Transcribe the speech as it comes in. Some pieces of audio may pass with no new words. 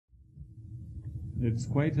It's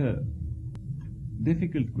quite a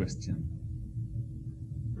difficult question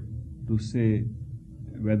to say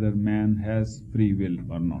whether man has free will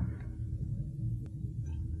or not.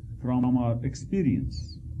 From our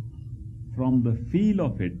experience, from the feel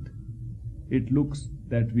of it, it looks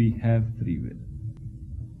that we have free will.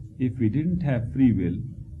 If we didn't have free will,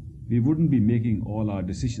 we wouldn't be making all our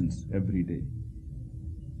decisions every day.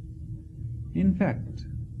 In fact,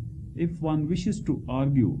 if one wishes to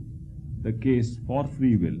argue the case for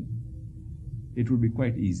free will, it would be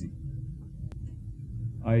quite easy.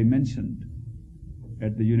 I mentioned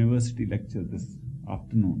at the university lecture this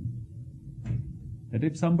afternoon that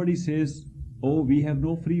if somebody says, "Oh, we have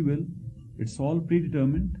no free will, it's all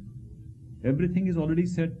predetermined, everything is already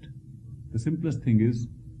set," the simplest thing is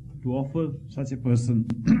to offer such a person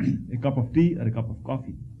a cup of tea or a cup of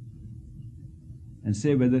coffee and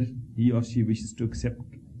say whether he or she wishes to accept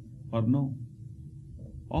or no.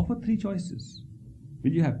 Offer three choices.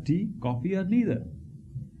 Will you have tea, coffee, or neither?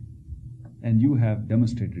 And you have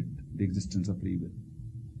demonstrated the existence of free will.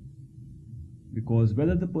 Because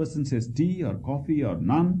whether the person says tea or coffee or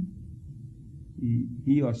none,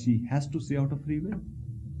 he or she has to say out of free will.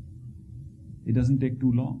 It doesn't take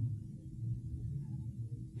too long.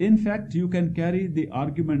 In fact, you can carry the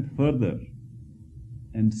argument further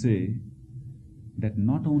and say that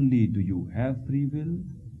not only do you have free will,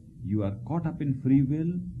 you are caught up in free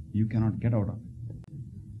will, you cannot get out of it.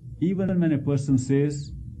 Even when a person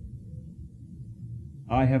says,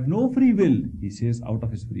 "I have no free will," he says out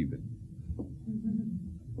of his free will.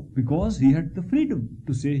 Because he had the freedom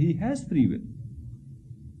to say he has free will.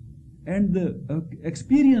 And the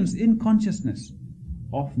experience in consciousness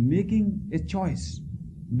of making a choice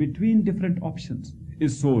between different options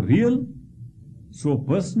is so real, so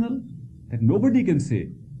personal, that nobody can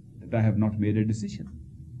say that I have not made a decision.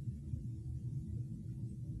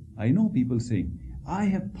 I know people saying, "I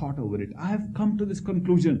have thought over it, I have come to this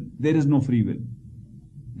conclusion, there is no free will."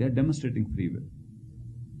 They are demonstrating free will.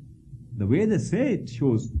 The way they say it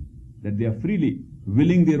shows that they are freely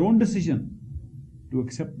willing their own decision to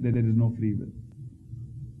accept that there is no free will.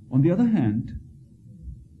 On the other hand,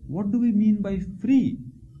 what do we mean by free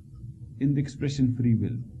in the expression free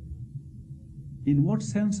will? In what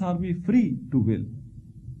sense are we free to will?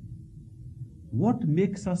 What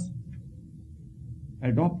makes us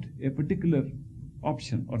adopt a particular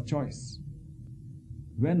option or choice?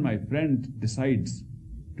 When my friend decides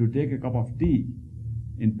to take a cup of tea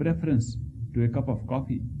in preference to a cup of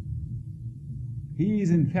coffee, he is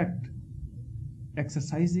in fact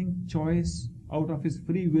exercising choice out of his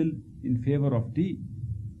free will in favor of tea.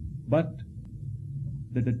 But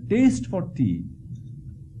the taste for tea,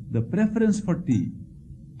 the preference for tea,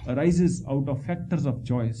 arises out of factors of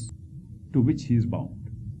choice to which he is bound.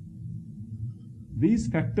 These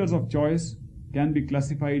factors of choice can be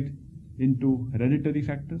classified into hereditary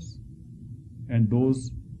factors and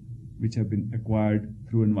those which have been acquired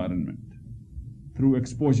through environment, through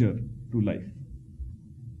exposure to life.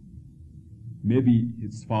 Maybe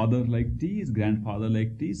his father liked tea, his grandfather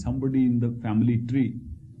liked tea, somebody in the family tree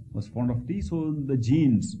was fond of tea, so in the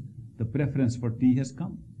genes, the preference for tea has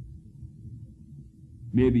come.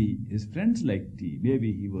 Maybe his friends liked tea,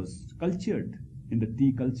 maybe he was cultured in the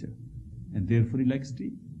tea culture, and therefore he likes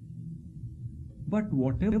tea. But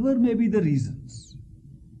whatever may be the reasons,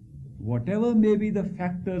 whatever may be the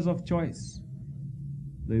factors of choice,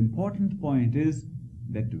 the important point is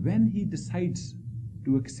that when he decides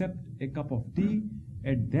to accept a cup of tea,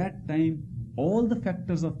 at that time all the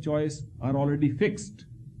factors of choice are already fixed.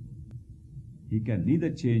 He can neither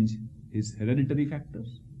change his hereditary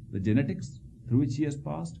factors, the genetics through which he has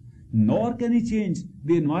passed, nor can he change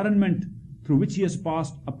the environment through which he has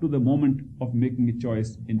passed up to the moment of making a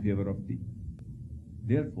choice in favor of tea.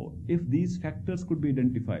 Therefore, if these factors could be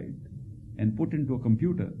identified and put into a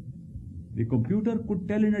computer, the computer could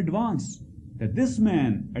tell in advance that this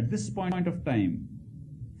man at this point of time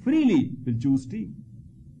freely will choose tea.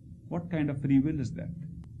 What kind of free will is that?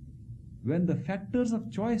 When the factors of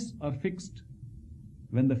choice are fixed,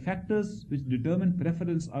 when the factors which determine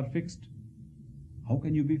preference are fixed, how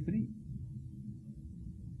can you be free?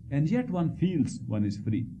 And yet one feels one is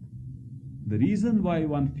free. The reason why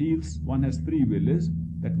one feels one has free will is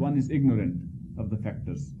that one is ignorant of the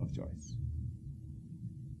factors of choice.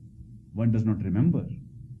 One does not remember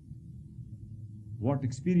what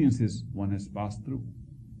experiences one has passed through.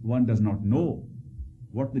 One does not know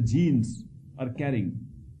what the genes are carrying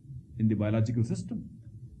in the biological system.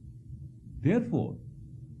 Therefore,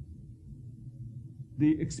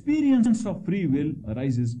 the experience of free will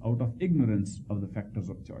arises out of ignorance of the factors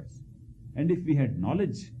of choice. And if we had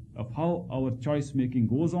knowledge of how our choice making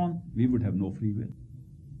goes on, we would have no free will.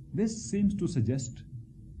 This seems to suggest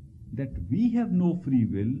that we have no free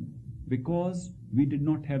will because we did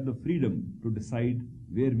not have the freedom to decide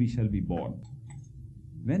where we shall be born.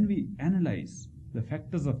 When we analyze the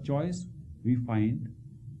factors of choice, we find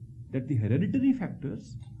that the hereditary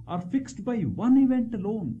factors are fixed by one event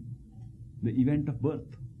alone, the event of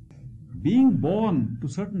birth. Being born to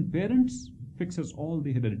certain parents fixes all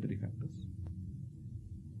the hereditary factors.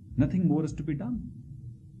 Nothing more is to be done.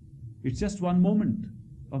 It's just one moment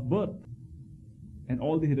of birth and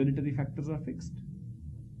all the hereditary factors are fixed.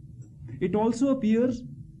 It also appears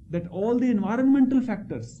that all the environmental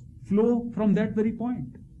factors flow from that very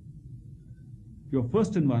point. Your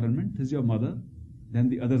first environment is your mother, then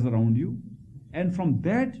the others around you, and from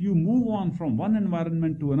that you move on from one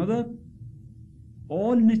environment to another,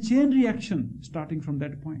 all in a chain reaction starting from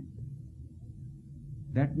that point.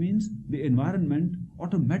 That means the environment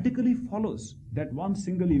automatically follows that one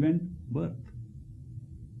single event, birth.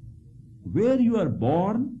 Where you are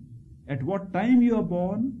born, at what time you are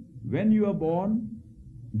born, when you are born,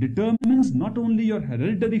 determines not only your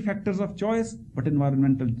hereditary factors of choice, but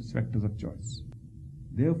environmental factors of choice.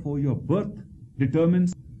 Therefore, your birth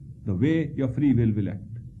determines the way your free will act.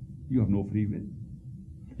 You have no free will.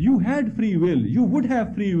 You had free will, you would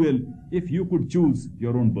have free will if you could choose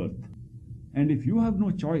your own birth. And if you have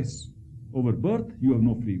no choice over birth, you have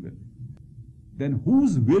no free will. Then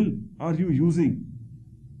whose will are you using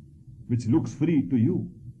which looks free to you?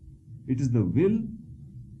 It is the will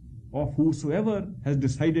of whosoever has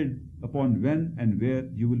decided upon when and where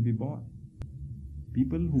you will be born.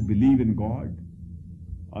 People who believe in God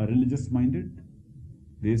are religious minded.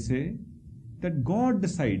 They say that God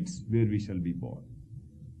decides where we shall be born.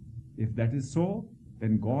 If that is so,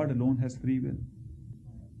 then God alone has free will.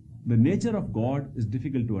 The nature of God is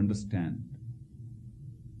difficult to understand.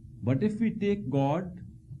 But if we take God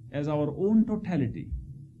as our own totality,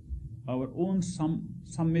 our own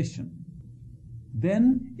summation,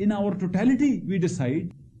 then in our totality we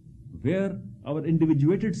decide where our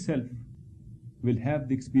individuated self will have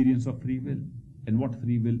the experience of free will and what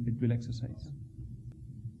free will it will exercise.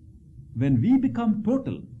 When we become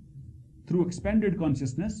total through expanded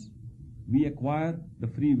consciousness, we acquire the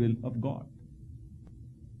free will of God.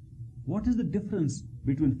 What is the difference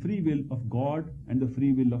between free will of God and the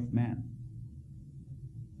free will of man?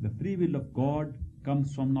 The free will of God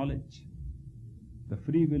comes from knowledge. The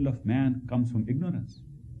free will of man comes from ignorance.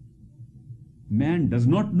 Man does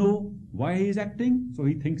not know why he is acting, so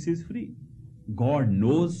he thinks he is free. God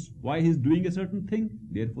knows why he is doing a certain thing,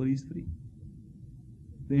 therefore he is free.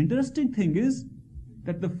 The interesting thing is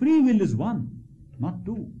that the free will is one, not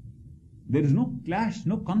two. There is no clash,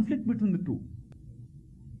 no conflict between the two.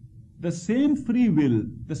 The same free will,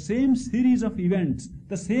 the same series of events,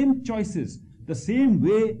 the same choices, the same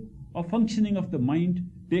way of functioning of the mind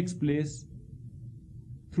takes place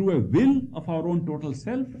through a will of our own total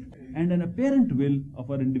self and an apparent will of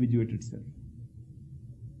our individuated self.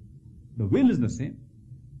 The will is the same.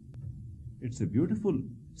 It's a beautiful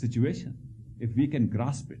situation. If we can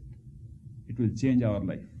grasp it, it will change our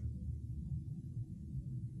life.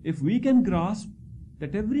 If we can grasp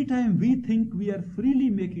that every time we think we are freely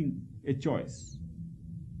making a choice,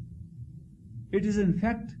 it is in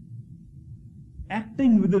fact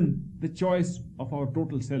acting within the choice of our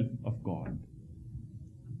total self of God.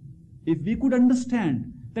 If we could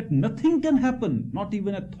understand that nothing can happen, not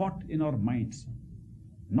even a thought in our minds,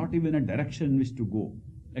 not even a direction in which to go,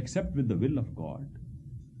 except with the will of God,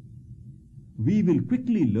 we will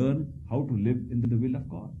quickly learn how to live in the will of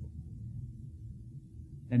God.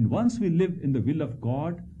 And once we live in the will of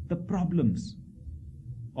God, the problems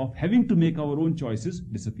of having to make our own choices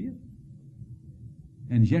disappear.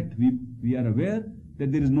 And yet we are aware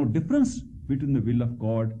that there is no difference between the will of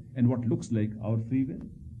God and what looks like our free will.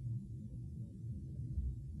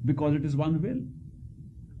 Because it is one will.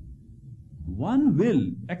 One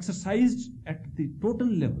will exercised at the total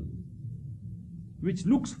level, which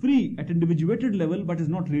looks free at individuated level but is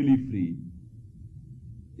not really free,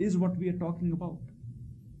 is what we are talking about.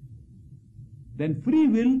 Then free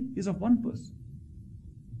will is of one person,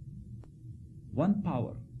 one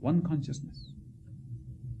power, one consciousness.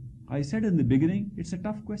 I said in the beginning, it's a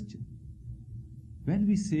tough question. When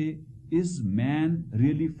we say, is man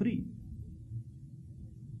really free?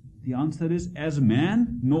 The answer is, as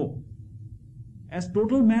man, no. As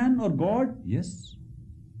total man or God, yes.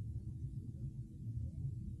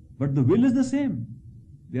 But the will is the same.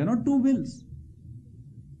 They are not two wills.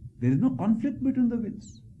 There is no conflict between the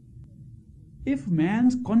wills. If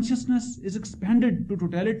man's consciousness is expanded to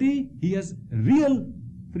totality, he has real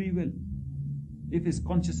free will. if his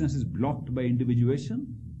consciousness is blocked by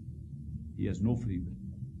individuation, he has no free will.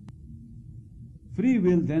 Free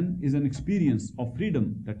will then is an experience of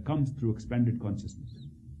freedom that comes through expanded consciousness.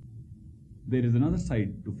 There is another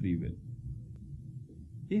side to free will.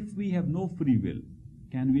 If we have no free will,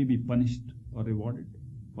 can we be punished or rewarded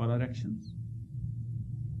for our actions?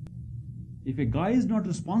 If a guy is not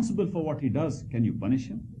responsible for what he does, can you punish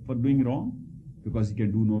him for doing wrong? Because he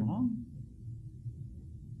can do no wrong.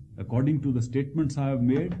 According to the statements I have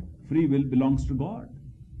made, free will belongs to God.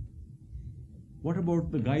 What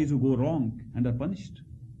about the guys who go wrong and are punished?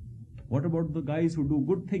 What about the guys who do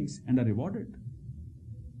good things and are rewarded?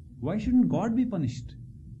 Why shouldn't God be punished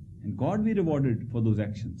and God be rewarded for those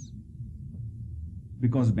actions?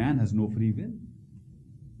 Because man has no free will.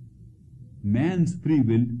 Man's free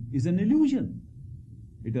will is an illusion.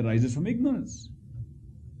 It arises from ignorance.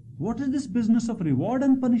 What is this business of reward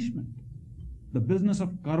and punishment? The business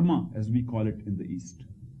of karma, as we call it in the East.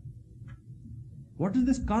 What is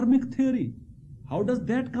this karmic theory? How does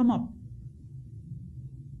that come up?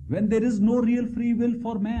 When there is no real free will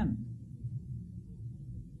for man.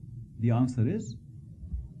 The answer is,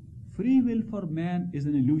 free will for man is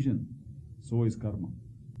an illusion, so is karma.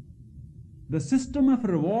 The system of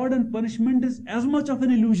reward and punishment is as much of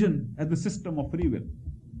an illusion as the system of free will,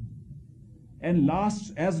 and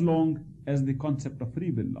lasts as long as the concept of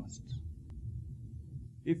free will lasts.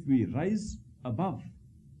 If we rise above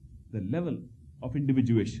the level of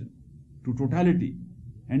individuation to totality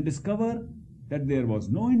and discover that there was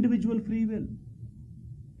no individual free will,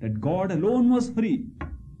 that God alone was free,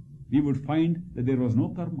 we would find that there was no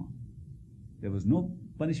karma, there was no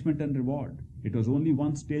punishment and reward. It was only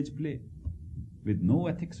one stage play with no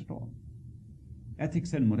ethics at all.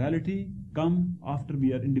 Ethics and morality come after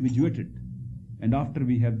we are individuated and after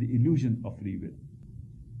we have the illusion of free will.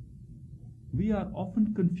 We are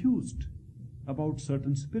often confused about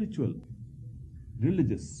certain spiritual,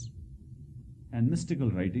 religious, and mystical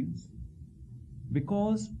writings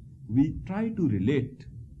because we try to relate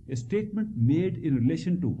a statement made in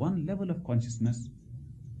relation to one level of consciousness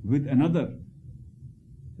with another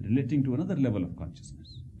relating to another level of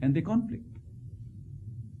consciousness, and they conflict.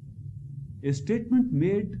 A statement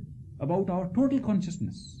made about our total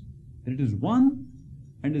consciousness, that it is one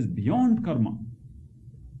and is beyond karma,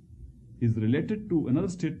 is related to another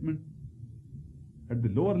statement at the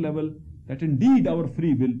lower level that indeed our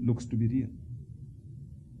free will looks to be real.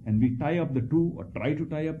 And we tie up the two, or try to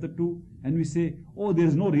tie up the two, and we say, oh, there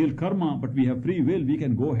is no real karma, but we have free will, we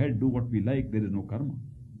can go ahead, do what we like, there is no karma.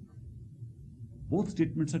 Both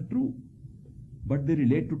statements are true, but they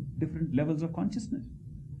relate to different levels of consciousness.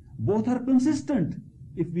 Both are consistent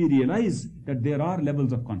if we realize that there are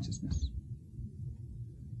levels of consciousness,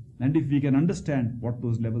 and if we can understand what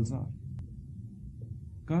those levels are.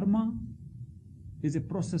 Karma is a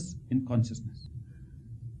process in consciousness.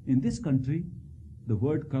 In this country, the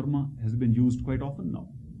word karma has been used quite often now.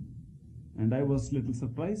 And I was a little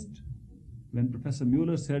surprised when Professor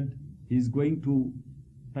Mueller said he's going to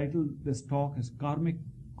title this talk as Karmic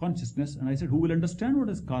Consciousness. And I said, who will understand what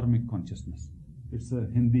is Karmic Consciousness? It's a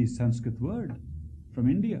Hindi Sanskrit word from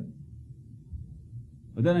India.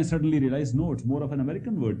 But then I suddenly realized, no, it's more of an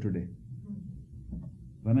American word today.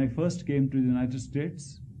 When I first came to the United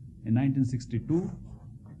States in 1962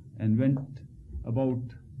 and went about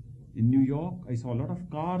in New York, I saw a lot of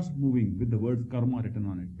cars moving with the word karma written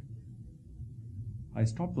on it. I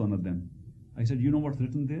stopped one of them. I said, you know what's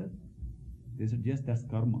written there? They said, yes, that's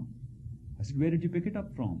karma. I said, where did you pick it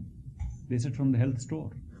up from? They said, from the health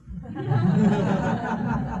store.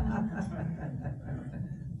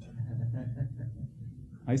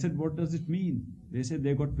 I said, what does it mean? They said,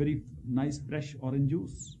 they got very nice fresh orange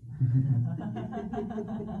juice.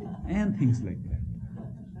 And things like that.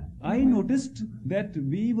 I noticed that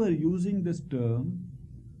we were using this term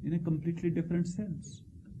in a completely different sense.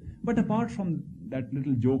 But apart from that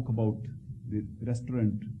little joke about the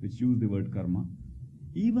restaurant which used the word karma,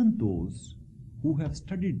 even those who have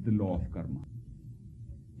studied the law of karma,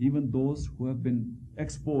 even those who have been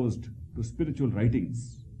exposed to spiritual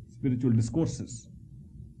writings, spiritual discourses,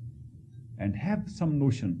 and have some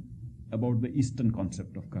notion about the Eastern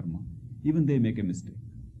concept of karma, even they make a mistake.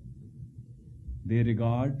 They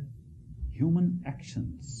regard human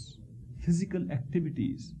actions, physical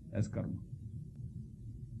activities as karma.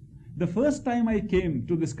 The first time I came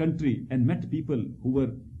to this country and met people who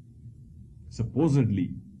were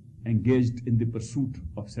supposedly engaged in the pursuit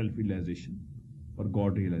of self-realization or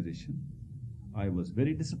God realization, I was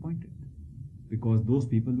very disappointed because those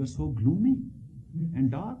people were so gloomy and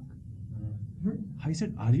dark. I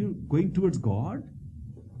said, are you going towards God?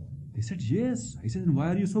 They said, yes. I said, then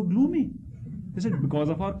why are you so gloomy? They said, because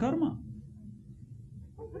of our karma.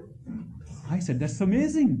 I said, that's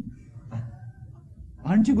amazing.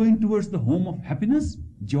 Aren't you going towards the home of happiness,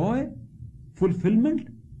 joy, fulfillment?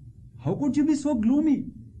 How could you be so gloomy?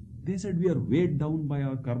 They said, we are weighed down by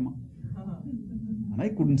our karma. And I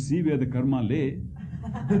couldn't see where the karma lay.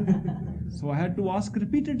 So I had to ask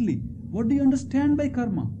repeatedly, what do you understand by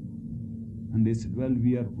karma? And they said, well,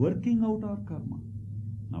 we are working out our karma.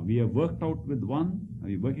 Now we have worked out with one, now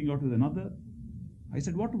we are working out with another. I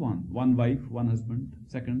said, what one? One wife, one husband,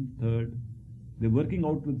 second, third. They're working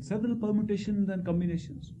out with several permutations and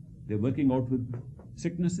combinations. They're working out with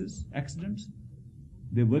sicknesses, accidents.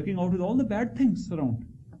 They're working out with all the bad things around.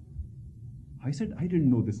 I said, I didn't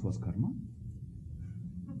know this was karma.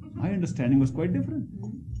 My understanding was quite different.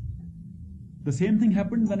 The same thing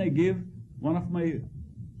happened when I gave one of my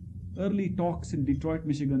early talks in Detroit,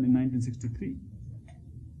 Michigan in 1963.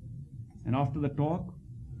 And after the talk,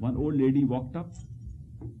 one old lady walked up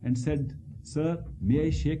and said, sir, may I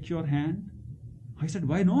shake your hand? I said,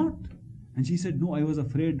 why not? And she said, no, I was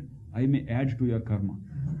afraid I may add to your karma.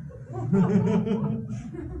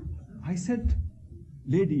 I said,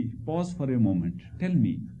 lady, pause for a moment. Tell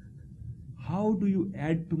me, how do you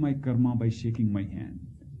add to my karma by shaking my hand?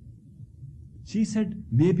 She said,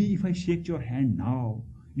 maybe if I shake your hand now,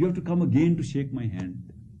 you have to come again to shake my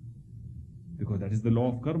hand. Because that is the law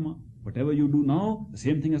of karma. Whatever you do now, the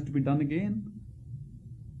same thing has to be done again.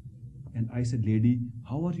 And I said, lady,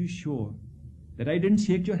 how are you sure that I didn't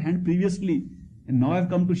shake your hand previously and now I've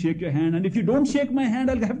come to shake your hand, and if you don't shake my hand,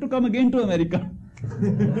 I'll have to come again to America?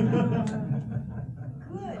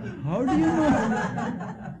 How do you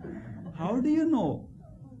know? How do you know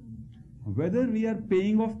whether we are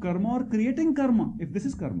paying off karma or creating karma, if this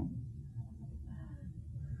is karma?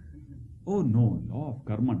 Oh no, law of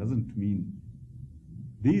karma doesn't mean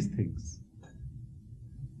these things.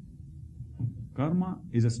 Karma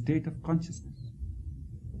is a state of consciousness.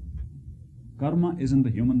 Karma is in the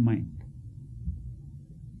human mind.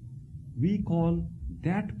 We call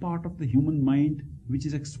that part of the human mind which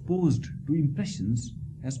is exposed to impressions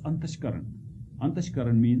as antashkaran.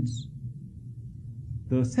 Antashkaran means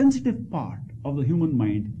the sensitive part of the human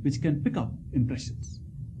mind which can pick up impressions.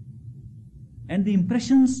 And the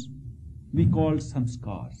impressions we call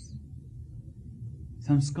samskars.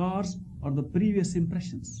 Samskars are the previous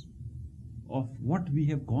impressions of what we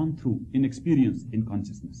have gone through in experience in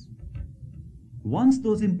consciousness. Once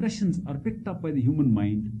those impressions are picked up by the human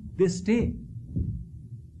mind, they stay.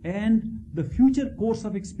 And the future course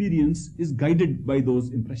of experience is guided by those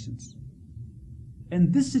impressions.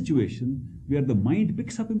 And this situation, where the mind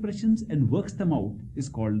picks up impressions and works them out, is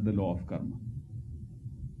called the law of karma.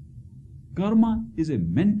 Karma is a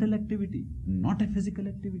mental activity, not a physical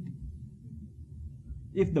activity.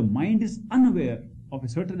 If the mind is unaware of a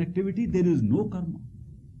certain activity, there is no karma.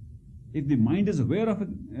 If the mind is aware of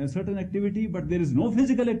a certain activity, but there is no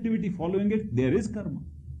physical activity following it, there is karma.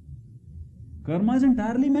 Karma is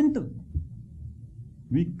entirely mental.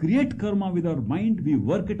 We create karma with our mind, we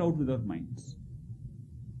work it out with our minds.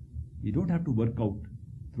 We don't have to work out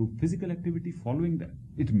through physical activity following that.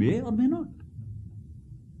 It may or may not.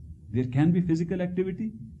 There can be physical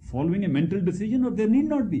activity following a mental decision, or there need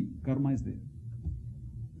not be. Karma is there.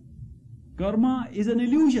 Karma is an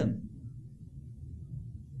illusion,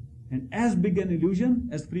 and as big an illusion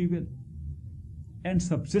as free will, and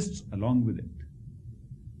subsists along with it.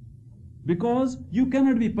 Because you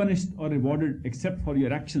cannot be punished or rewarded except for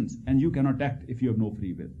your actions, and you cannot act if you have no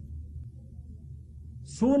free will.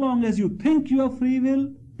 So long as you think you have free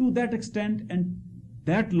will, to that extent and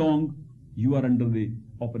that long, you are under the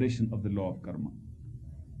operation of the law of karma.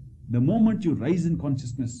 The moment you rise in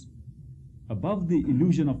consciousness above the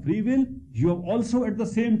illusion of free will, you have also at the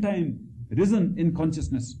same time risen in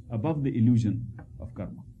consciousness above the illusion of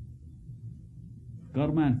karma.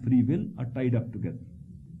 Karma and free will are tied up together.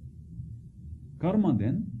 Karma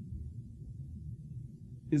then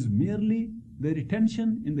is merely the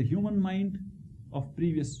retention in the human mind of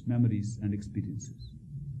previous memories and experiences,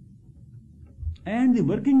 and the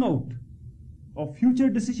working out of future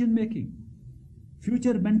decision making,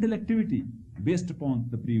 future mental activity based upon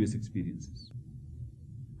the previous experiences.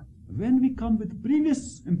 When we come with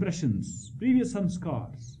previous impressions, previous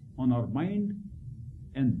samskars on our mind,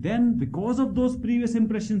 and then because of those previous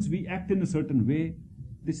impressions we act in a certain way,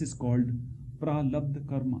 this is called pralabdha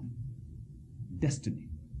karma, destiny.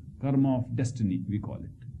 Karma of destiny, we call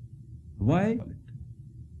it. Why?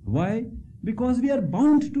 Why? Because we are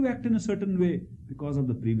bound to act in a certain way because of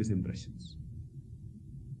the previous impressions.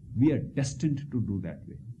 We are destined to do that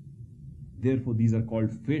way. Therefore, these are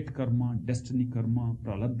called fate karma, destiny karma,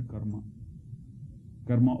 pralabdha karma.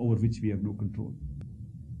 karma over which we have no control.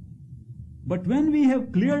 But when we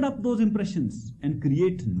have cleared up those impressions and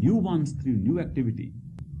create new ones through new activity,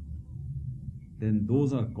 then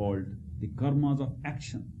those are called the karmas of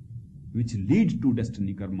action, which lead to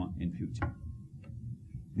destiny karma in future.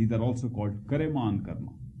 These are also called Kareman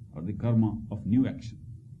karma, or the karma of new action.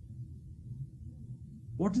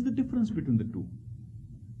 What is the difference between the two?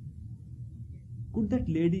 Could that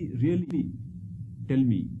lady really tell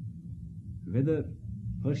me whether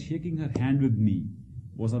her shaking her hand with me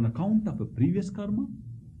was on account of a previous karma,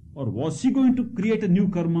 or was she going to create a new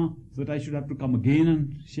karma so that I should have to come again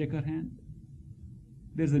and shake her hand?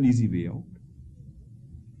 There's an easy way out.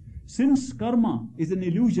 Since karma is an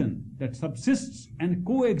illusion that subsists and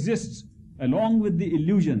coexists along with the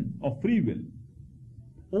illusion of free will,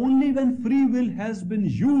 only when free will has been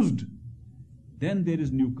used, then there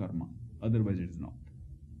is new karma, otherwise it is not.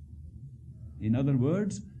 In other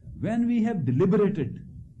words, when we have deliberated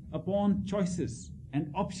upon choices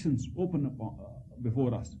and options open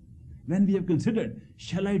before us, when we have considered,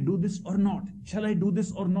 shall I do this or not, shall I do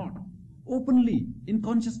this or not, openly, in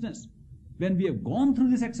consciousness, when we have gone through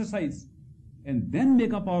this exercise and then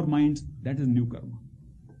make up our minds, that is new karma.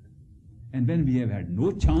 And when we have had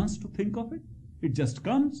no chance to think of it, it just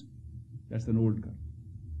comes, that's an old karma.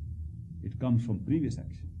 It comes from previous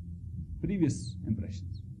action, previous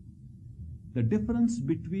impressions. The difference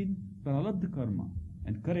between prarabdha karma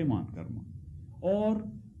and kareman karma, or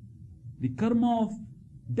the karma of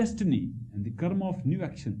destiny and the karma of new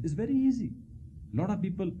action, is very easy. A lot of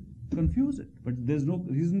people confuse it, but there's no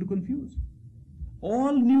reason to confuse.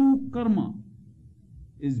 All new karma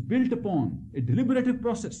is built upon a deliberative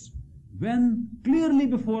process when clearly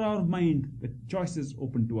before our mind the choices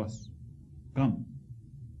open to us come,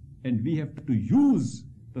 and we have to use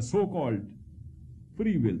the so-called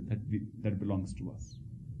free will that belongs to us.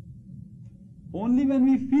 Only when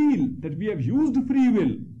we feel that we have used free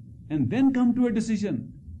will and then come to a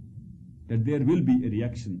decision, that there will be a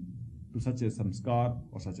reaction to such a samskar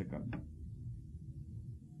or such a karma.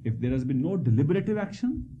 If there has been no deliberative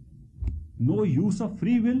action, no use of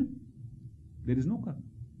free will, there is no karma.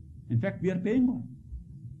 In fact, we are paying on.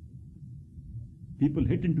 People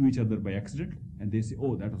hit into each other by accident and they say,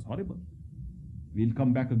 oh, that was horrible. We'll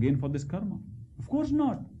come back again for this karma. Of course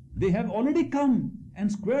not. They have already come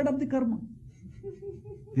and squared up the karma.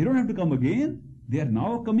 They don't have to come again. They are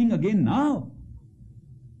now coming again now.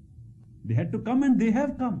 They had to come and they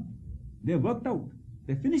have come. They have worked out.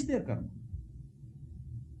 They finished their karma.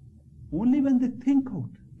 Only when they think out,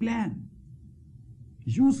 plan,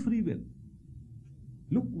 use free will,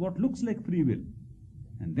 look what looks like free will,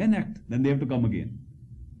 and then act, then they have to come again.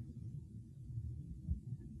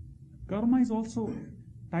 Karma is also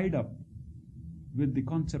tied up with the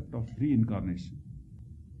concept of reincarnation.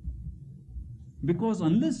 Because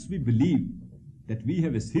unless we believe that we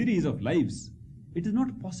have a series of lives, it is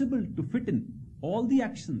not possible to fit in all the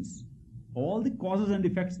actions, all the causes and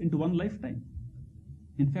effects into one lifetime.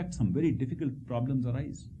 In fact, some very difficult problems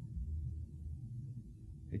arise.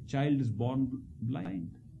 A child is born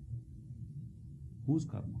blind. Whose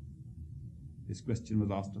karma? This question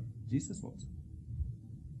was asked of Jesus also.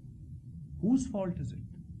 Whose fault is it?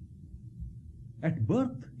 At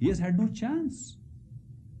birth, he has had no chance.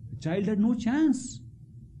 The child had no chance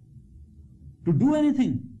to do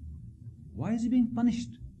anything. Why is he being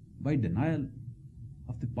punished? By denial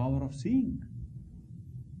of the power of seeing.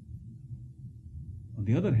 On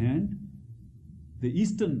the other hand, the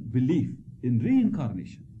Eastern belief in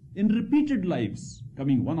reincarnation, in repeated lives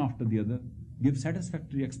coming one after the other, gives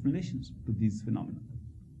satisfactory explanations to these phenomena.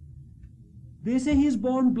 They say he is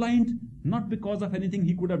born blind not because of anything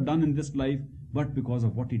he could have done in this life, but because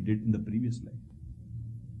of what he did in the previous life.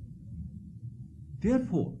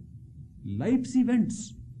 Therefore, life's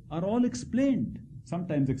events are all explained,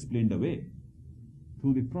 sometimes explained away,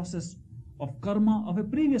 through the process of karma of a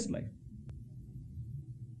previous life.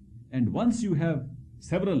 And once you have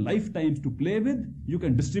several lifetimes to play with, you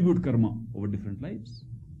can distribute karma over different lives.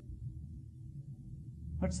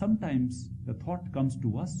 But sometimes the thought comes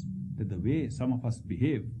to us that the way some of us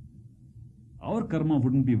behave, our karma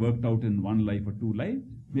wouldn't be worked out in one life or two lives.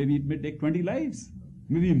 Maybe it may take 20 lives,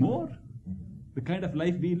 maybe more, the kind of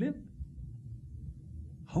life we live.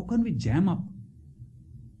 How can we jam up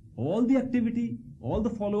all the activity, all the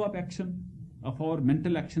follow-up action of our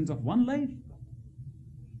mental actions of one life?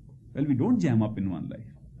 Well, we don't jam up in one life.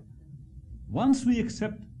 Once we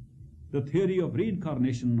accept the theory of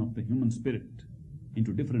reincarnation of the human spirit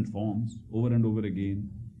into different forms over and over again,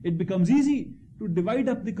 it becomes easy to divide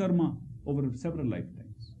up the karma over several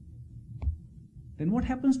lifetimes. Then what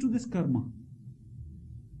happens to this karma?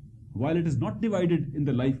 while it is not divided in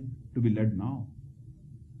the life to be led now.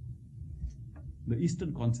 The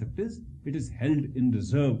Eastern concept is, it is held in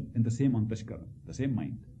reserve in the same antashkara, the same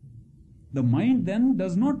mind. The mind then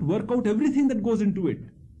does not work out everything that goes into it.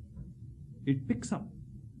 It picks up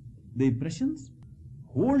the impressions,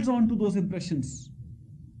 holds on to those impressions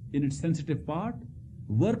in its sensitive part,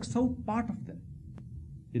 works out part of them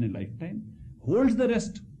in a lifetime, holds the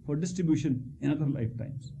rest for distribution in other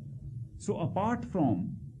lifetimes. So apart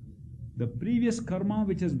from the previous karma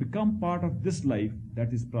which has become part of this life,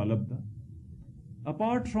 that is pralabdha,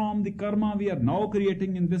 apart from the karma we are now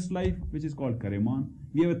creating in this life, which is called kariman,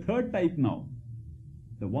 we have a third type now,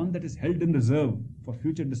 the one that is held in reserve for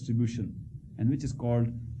future distribution, and which is called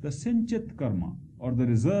the sinchit karma, or the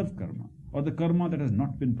reserve karma, or the karma that has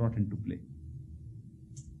not been brought into play.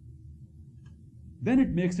 Then it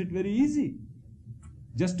makes it very easy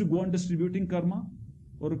just to go on distributing karma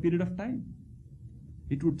over a period of time.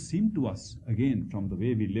 It would seem to us, again, from the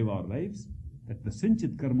way we live our lives, that the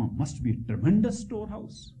sinchit karma must be a tremendous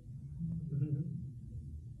storehouse.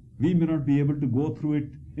 We may not be able to go through it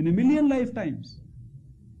in a million lifetimes.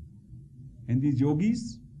 And these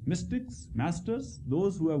yogis, mystics, masters,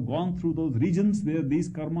 those who have gone through those regions where these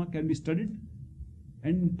karma can be studied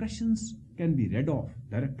and impressions can be read off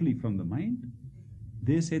directly from the mind,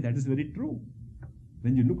 they say that is very true.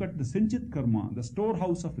 When you look at the sinchit karma, the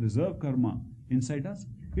storehouse of reserve karma inside us,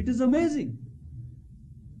 it is amazing.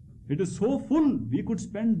 It is so full, we could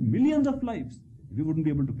spend millions of lives. We wouldn't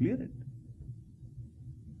be able to clear it.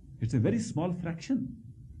 It's a very small fraction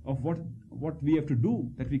of what we have to do,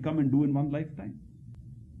 that we come and do in one lifetime.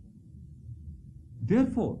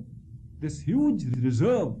 Therefore, this huge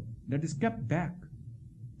reserve that is kept back,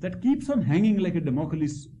 that keeps on hanging like a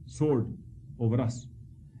Damocles sword over us,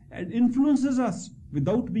 and influences us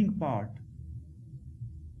without being part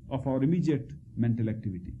of our immediate mental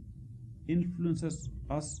activity, influences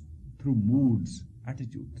us through moods,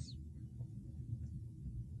 attitudes,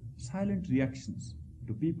 silent reactions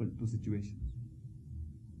to people, to situations.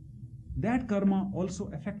 That karma also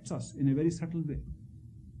affects us in a very subtle way.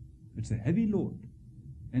 It's a heavy load,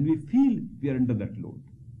 and we feel we are under that load.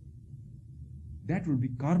 That would be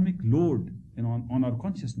karmic load on our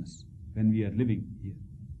consciousness when we are living here.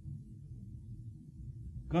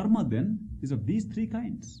 Karma then is of these three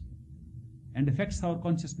kinds and affects our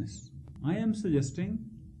consciousness. I am suggesting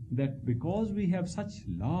that because we have such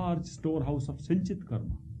large storehouse of sinchit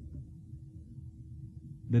karma,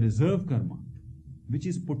 the reserve karma, which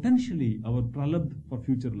is potentially our pralabdha for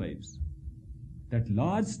future lives, that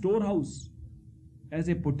large storehouse as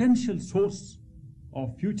a potential source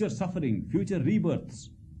of future suffering, future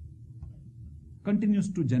rebirths,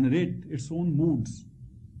 continues to generate its own moods,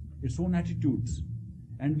 its own attitudes,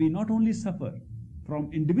 and we not only suffer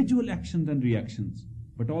from individual actions and reactions,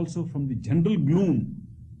 but also from the general gloom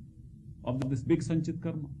of this big sanchit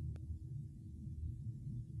karma.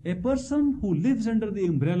 A person who lives under the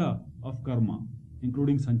umbrella of karma,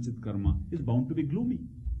 including sanchit karma, is bound to be gloomy.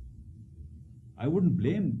 I wouldn't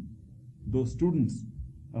blame those students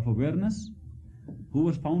of awareness who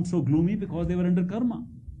were found so gloomy because they were under karma.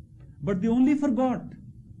 But they only forgot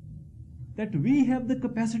that we have the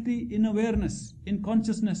capacity in awareness, in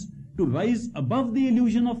consciousness, to rise above the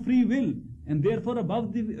illusion of free will, and therefore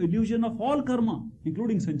above the illusion of all karma,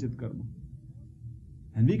 including sanchit karma.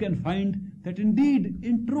 And we can find that indeed,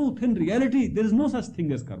 in truth, in reality, there is no such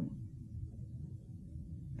thing as karma.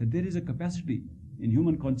 That there is a capacity in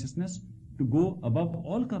human consciousness to go above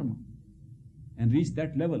all karma and reach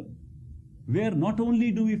that level, where not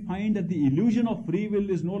only do we find that the illusion of free will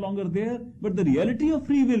is no longer there, but the reality of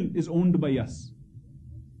free will is owned by us.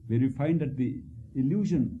 Where we find that the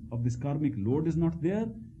illusion of this karmic load is not there,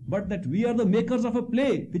 but that we are the makers of a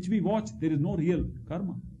play which we watch. There is no real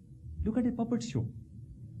karma. Look at a puppet show.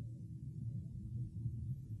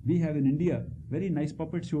 We have in India very nice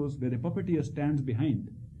puppet shows where a puppeteer stands behind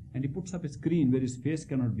and he puts up a screen where his face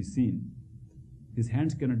cannot be seen, his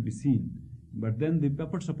hands cannot be seen, but then the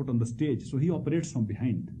puppets are put on the stage, so he operates from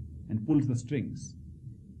behind and pulls the strings.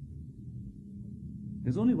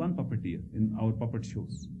 There's only one puppeteer in our puppet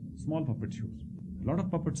shows, small puppet shows. A lot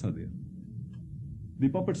of puppets are there. The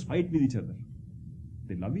puppets fight with each other.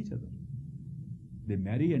 They love each other. They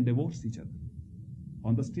marry and divorce each other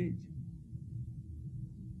on the stage.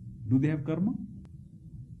 Do they have karma?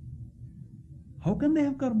 How can they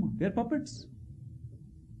have karma? They are puppets.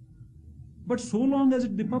 But so long as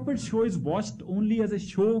the puppet show is watched only as a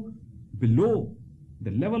show below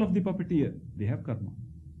the level of the puppeteer, they have karma.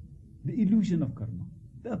 The illusion of karma,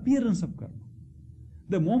 the appearance of karma.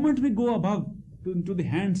 The moment we go above into the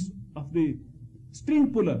hands of the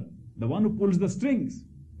string puller, the one who pulls the strings,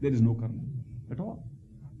 there is no karma at all.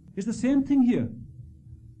 It's the same thing here,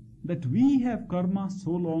 that we have karma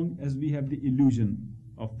so long as we have the illusion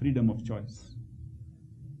of freedom of choice.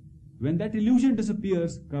 When that illusion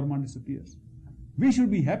disappears, karma disappears. We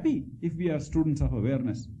should be happy if we are students of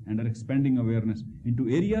awareness and are expanding awareness into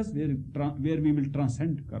areas where we will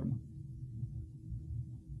transcend karma.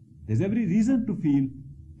 There's every reason to feel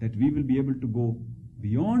that we will be able to go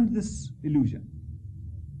beyond this illusion.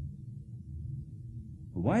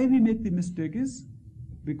 Why we make the mistake is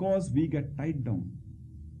because we get tied down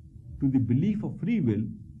to the belief of free will,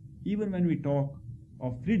 even when we talk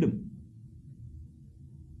of freedom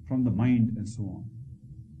from the mind and so on.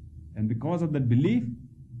 And because of that belief,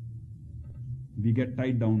 we get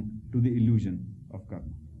tied down to the illusion of karma.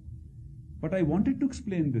 But I wanted to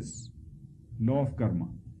explain this law of karma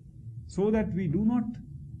so that we do not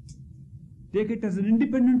take it as an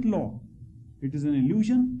independent law. It is an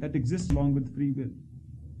illusion that exists along with free will.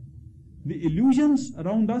 The illusions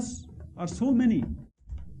around us are so many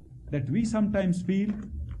that we sometimes feel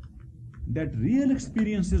that real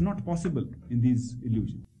experience is not possible in these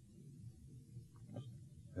illusions.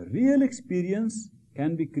 A real experience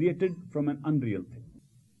can be created from an unreal thing.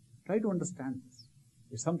 Try to understand this.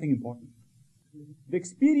 It's something important. The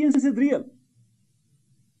experience is real.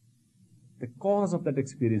 The cause of that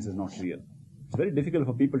experience is not real. It's very difficult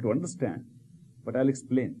for people to understand, but I'll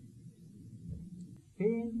explain.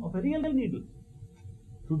 Pain of a real needle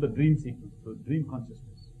through the dream sequence, through dream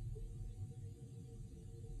consciousness.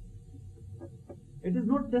 It is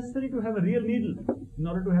not necessary to have a real needle in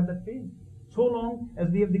order to have that pain, so long as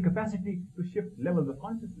we have the capacity to shift levels of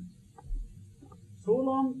consciousness. So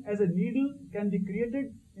long as a needle can be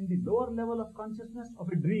created in the lower level of consciousness of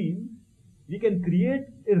a dream, we can create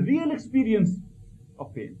a real experience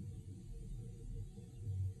of pain.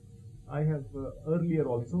 I have earlier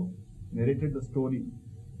also narrated the story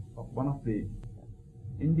of one of the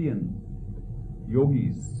Indian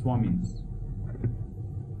yogis, swamis,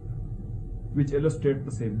 which illustrates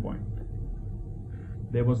the same point.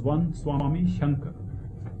 There was one Swami Shankar.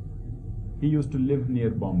 He used to live near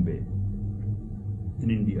Bombay in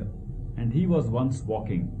India, and he was once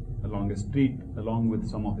walking along a street along with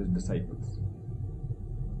some of his disciples.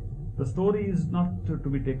 The story is not to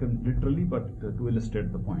be taken literally, but to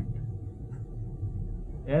illustrate the point.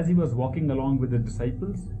 As he was walking along with his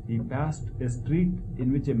disciples, he passed a street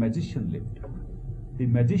in which a magician lived. The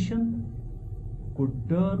magician could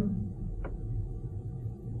turn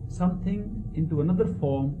something into another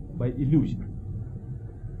form by illusion.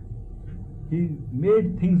 He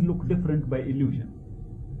made things look different by illusion.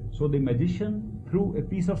 So the magician threw a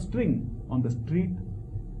piece of string on the street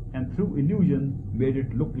and through illusion made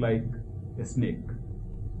it look like a snake.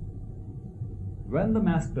 When the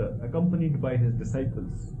master, accompanied by his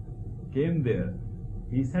disciples, came there,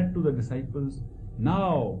 he said to the disciples,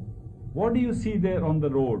 "Now, what do you see there on the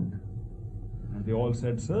road?" And they all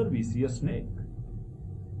said, "Sir, we see a snake."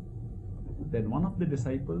 Then one of the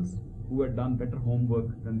disciples, who had done better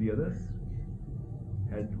homework than the others,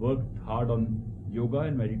 had worked hard on yoga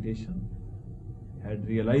and meditation, had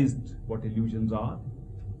realized what illusions are,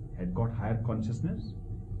 had got higher consciousness,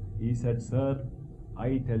 he said, "Sir,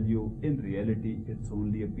 I tell you, in reality, it's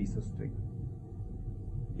only a piece of string.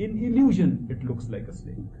 In illusion, it looks like a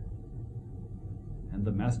snake." And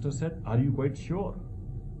the master said, "Are you quite sure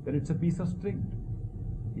that it's a piece of string?"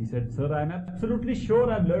 He said, "Sir, I'm absolutely sure.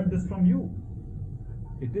 I've learned this from you.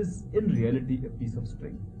 It is in reality a piece of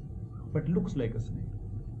string, but looks like a snake."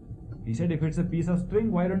 He said, "If it's a piece of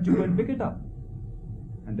string, why don't you go and pick it up?"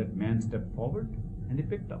 And that man stepped forward and he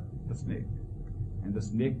picked up the snake. And the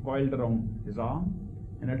snake coiled around his arm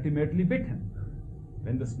and ultimately bit him.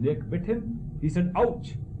 When the snake bit him, he said,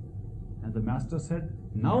 "Ouch!" And the master said,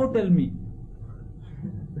 "Now tell me,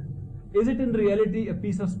 is it in reality a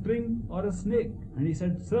piece of string or a snake?" And he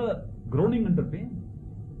said, "Sir," groaning under pain,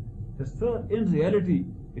 he said, "Sir, in reality,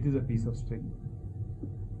 it is a piece of string."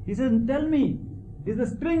 He said, "Tell me, is the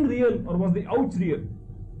string real or was the ouch real?"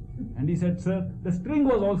 And he said, "Sir, the string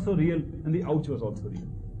was also real and the ouch was also real."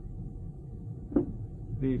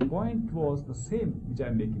 The point was the same which I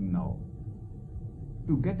am making now.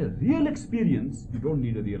 To get a real experience, you don't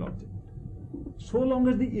need a real object. So long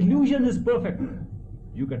as the illusion is perfect,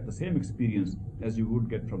 you get the same experience as you would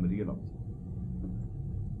get from a real object.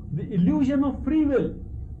 The illusion of free will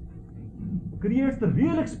creates the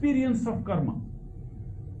real experience of karma.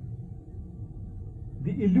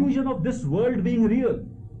 The illusion of this world being real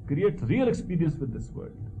creates real experience with this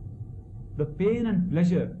world. The pain and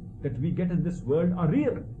pleasure that we get in this world are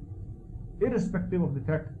real, irrespective of the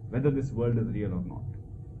fact whether this world is real or not.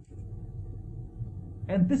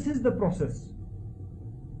 And this is the process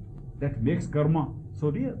that makes karma so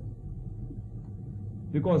real.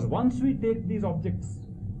 Because once we take these objects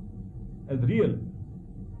as real,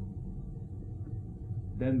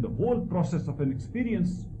 then the whole process of an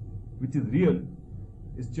experience which is real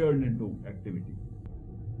is churned into activity.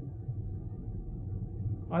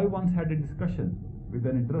 I once had a discussion with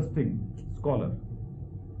an interesting scholar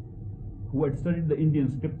who had studied the Indian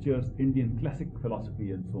scriptures, Indian classic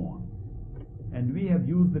philosophy and so on. And we have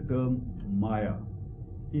used the term Maya,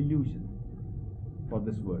 illusion, for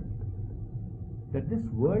this world. That this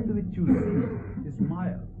world which you see is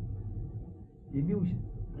Maya, illusion,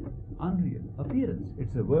 unreal, appearance.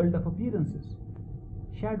 It's a world of appearances,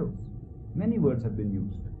 shadows. Many words have been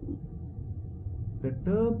used. The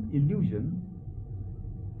term illusion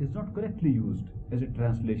is not correctly used as a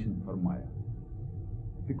translation for Maya.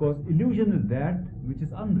 Because illusion is that which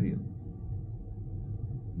is unreal.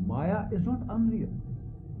 Maya is not unreal.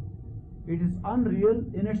 It is unreal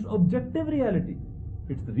in its objective reality.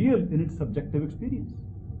 It's real in its subjective experience.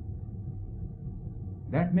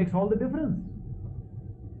 That makes all the difference.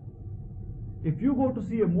 If you go to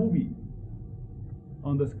see a movie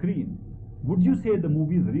on the screen, would you say the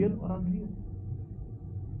movie is real or unreal?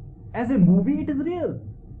 As a movie, it is real.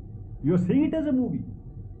 You are seeing it as a movie.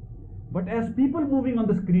 But as people moving on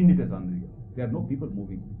the screen, it is unreal. There are no people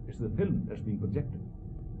moving. It's a film that's being projected.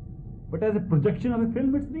 But as a projection of a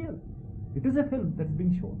film, it's real. It is a film that's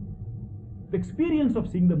being shown. The experience of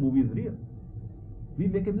seeing the movie is real. We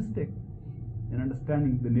make a mistake in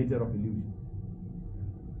understanding the nature of illusion.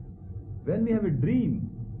 When we have a dream,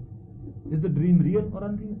 is the dream real or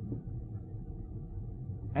unreal?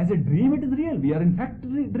 As a dream, it is real. We are in fact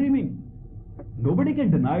dreaming. Nobody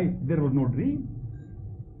can deny there was no dream.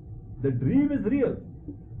 The dream is real,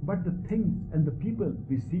 but the things and the people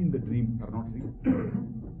we see in the dream are not real.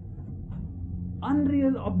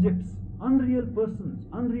 Unreal objects, unreal persons,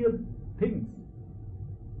 unreal things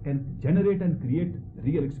can generate and create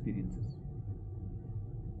real experiences.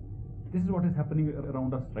 This is what is happening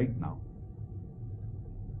around us right now.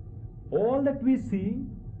 All that we see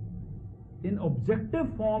in objective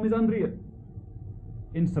form is unreal.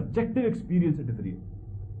 In subjective experience, it is real.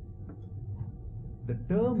 The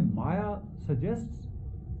term Maya suggests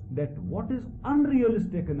that what is unreal is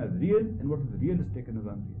taken as real and what is real is taken as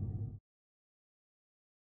unreal.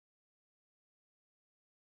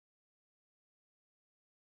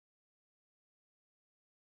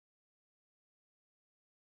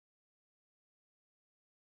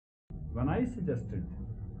 When I suggested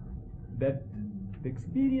that the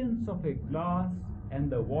experience of a glass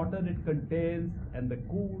and the water it contains and the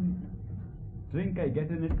cool drink I get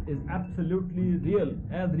in it is absolutely real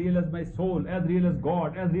as my soul, as real as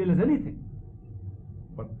God, as real as anything.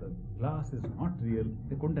 But the glass is not real,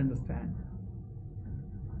 they couldn't understand.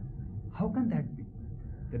 How can that be?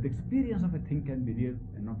 That the experience of a thing can be real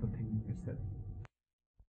and not the thing itself.